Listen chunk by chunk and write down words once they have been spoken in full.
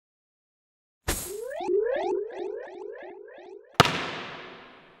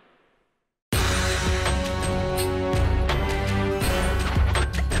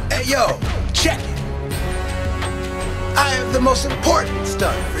Yo, check it. I have the most important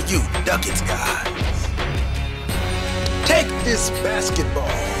stunt for you Ducqets guys. Take this basketball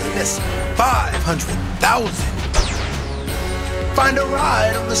and this 500,000. Find a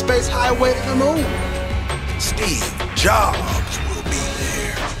ride on the space highway to the moon. Steve Jobs will be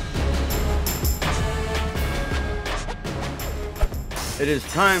there. It is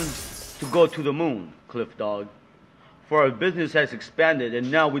time to go to the moon, Cliff Dog. For our business has expanded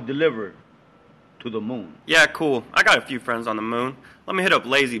and now we deliver to the moon. Yeah, cool. I got a few friends on the moon. Let me hit up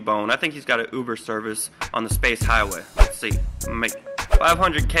Lazy Bone. I think he's got an Uber service on the space highway. Let's see. Mate.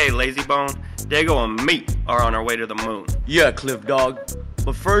 500K, Lazy Bone. Dago and me are on our way to the moon. Yeah, Cliff Dog.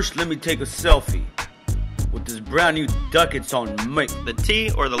 But first, let me take a selfie with this brand new Ducqets on me. The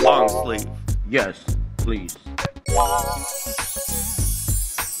tee or the long sleeve? Yes, please.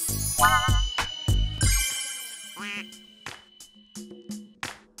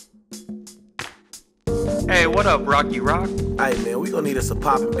 Hey, what up, Rocky Rock? Hey, man, we gonna need us a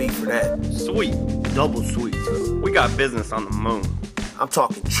poppin' beat for that. Sweet. Double sweet. We got business on the moon. I'm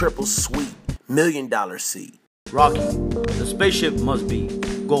talking triple sweet, $1 million seat. Rocky, the spaceship must be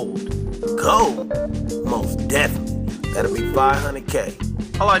gold. Gold? Most definitely. That'll be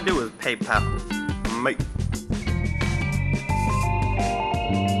 500K. All I do is PayPal. Mate.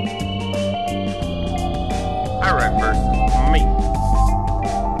 I write verses. Me.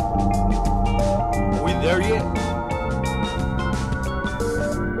 Are we there yet?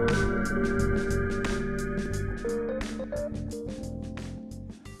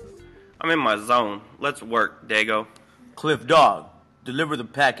 I'm in my zone. Let's work, Dago. Cliff Dog, deliver the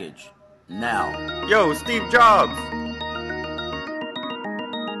package now. Yo, Steve Jobs.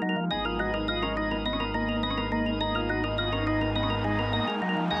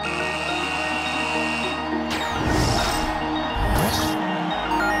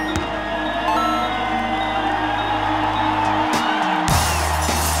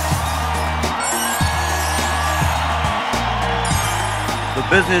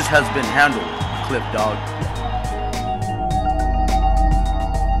 The business has been handled, Cliff Dog.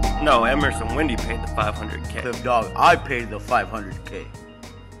 No, Emerson Windy paid the 500K. Cliff Dog, I paid the 500K.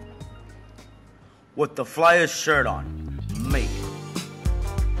 With the flyest shirt on, mate.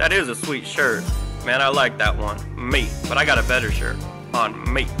 That is a sweet shirt. Man, I like that one. Me. But I got a better shirt.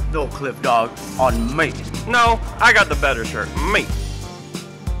 On me. No, Cliff Dog, on mate. No, I got the better shirt. Me.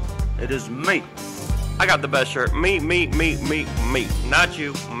 It is mate. I got the best shirt. Me. Not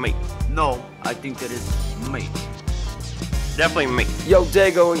you, me. No, I think that is mate. Definitely me. Yo,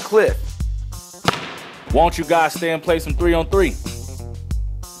 Dago and Cliff. Won't you guys stay and play some 3-on-3?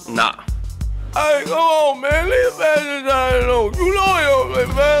 Nah. Hey, come on, man. Leave the down low. You know you don't play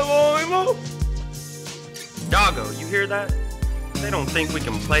basketball anymore. Doggo, you hear that? They don't think we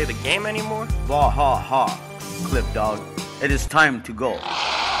can play the game anymore? Ha ha ha, Cliff Dog. It is time to go.